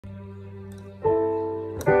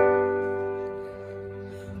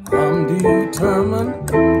determined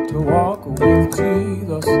to walk with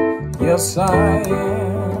Jesus. Yes, I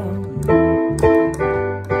am.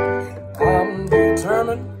 I'm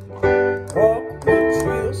determined to walk with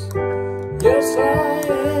Jesus. Yes, I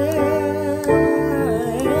am.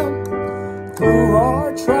 Through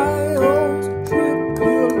hard trials,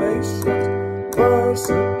 tribulations,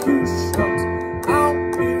 persecutions,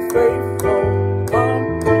 I'll be faithful.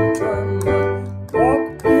 I'm determined to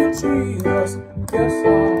walk with Jesus. Yes, I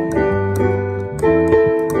am.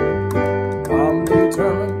 I'm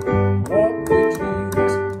determined to walk with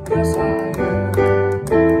Jesus. Yes, I am.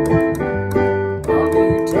 I'm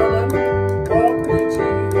determined to walk with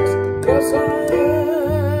Jesus. Yes, I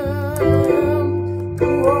am.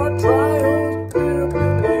 Through our trials,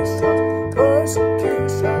 tribulations,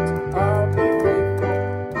 persecutions, I'll be faithful.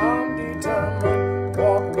 I'm determined to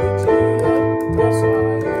walk with Jesus. Yes, I am.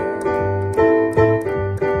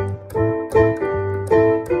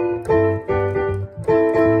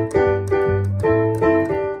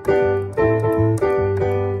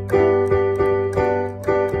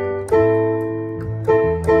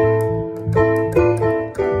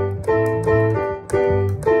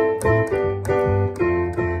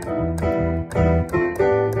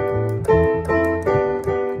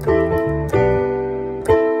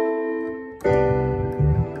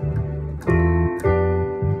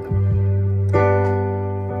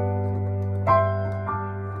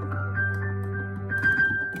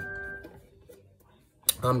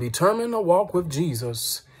 I'm determined to walk with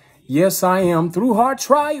Jesus. Yes, I am. Through hard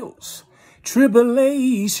trials,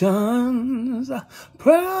 tribulations,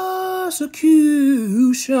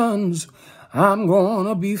 persecutions, I'm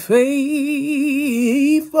gonna be faithful.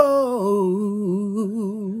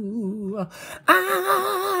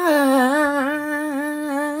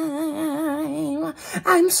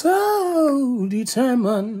 I'm so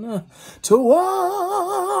determined to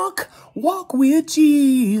walk with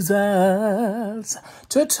Jesus,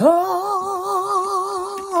 to talk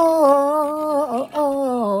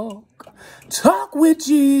with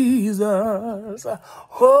Jesus.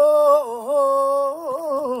 Oh,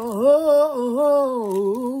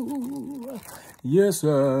 yes, I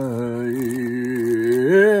am.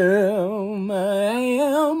 I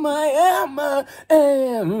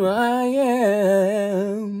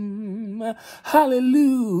am.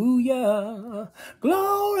 Hallelujah.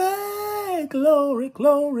 Glory, glory,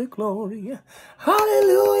 glory, glory.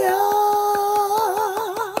 Hallelujah.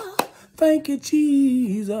 Thank you,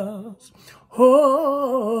 Jesus.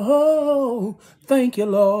 Oh, thank you,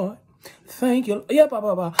 Lord. Thank you. Yeah,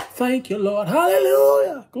 Baba. Thank you, Lord.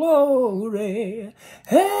 Hallelujah. Glory.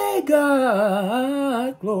 Hey,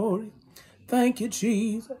 God. Glory. Thank you,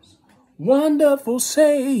 Jesus. Wonderful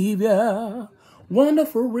Savior.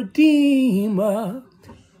 Wonderful Redeemer.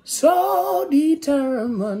 So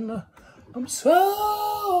determined. I'm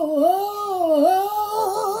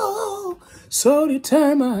so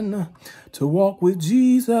determined to walk with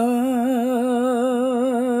Jesus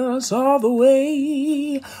all the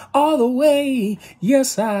way, all the way.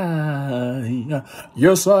 Yes, I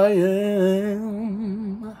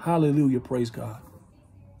am. Hallelujah. Praise God.